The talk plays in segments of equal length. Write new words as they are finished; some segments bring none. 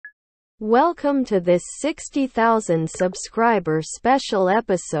Welcome to this 60,000 subscriber special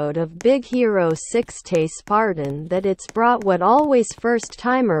episode of Big Hero 6 Taste Spartan that it's brought what always first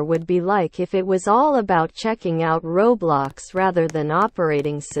timer would be like if it was all about checking out Roblox rather than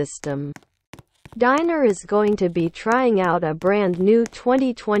operating system. Diner is going to be trying out a brand new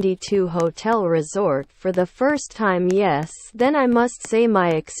 2022 hotel resort for the first time. Yes, then I must say my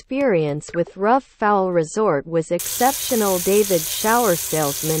experience with Rough Fowl Resort was exceptional. David Shower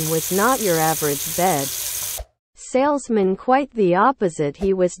Salesman was not your average bed salesman, quite the opposite.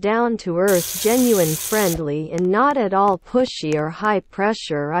 He was down to earth, genuine, friendly, and not at all pushy or high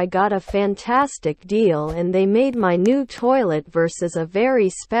pressure. I got a fantastic deal and they made my new toilet versus a very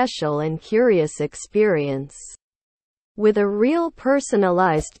special and curious experience with a real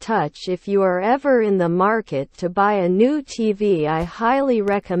personalized touch. If you are ever in the market to buy a new TV, I highly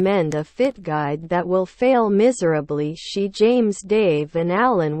recommend a fit guide that will fail miserably. James, Dave and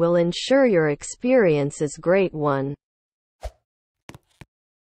Alan will ensure your experience is great one.